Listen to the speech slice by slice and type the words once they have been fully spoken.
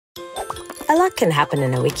A lot can happen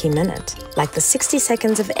in a Wiki Minute, like the 60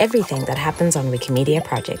 seconds of everything that happens on Wikimedia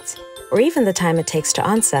projects, or even the time it takes to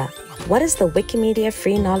answer, what is the Wikimedia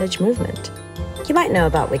free knowledge movement? You might know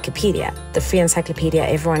about Wikipedia, the free encyclopedia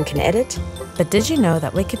everyone can edit, but did you know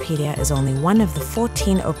that Wikipedia is only one of the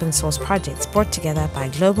 14 open source projects brought together by a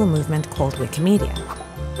global movement called Wikimedia?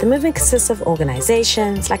 The movement consists of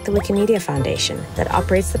organizations like the Wikimedia Foundation that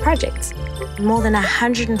operates the projects, more than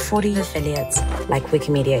 140 affiliates like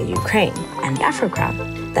Wikimedia Ukraine and the Afro Crowd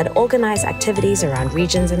that organize activities around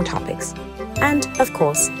regions and topics. And, of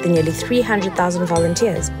course, the nearly 300,000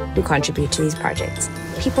 volunteers who contribute to these projects,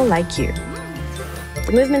 people like you.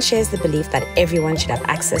 The movement shares the belief that everyone should have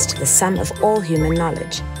access to the sum of all human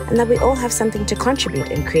knowledge, and that we all have something to contribute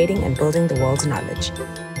in creating and building the world's knowledge.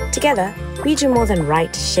 Together, we do more than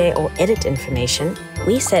write, share, or edit information.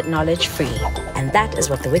 We set knowledge free, and that is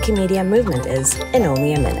what the Wikimedia movement is in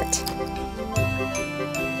only a minute.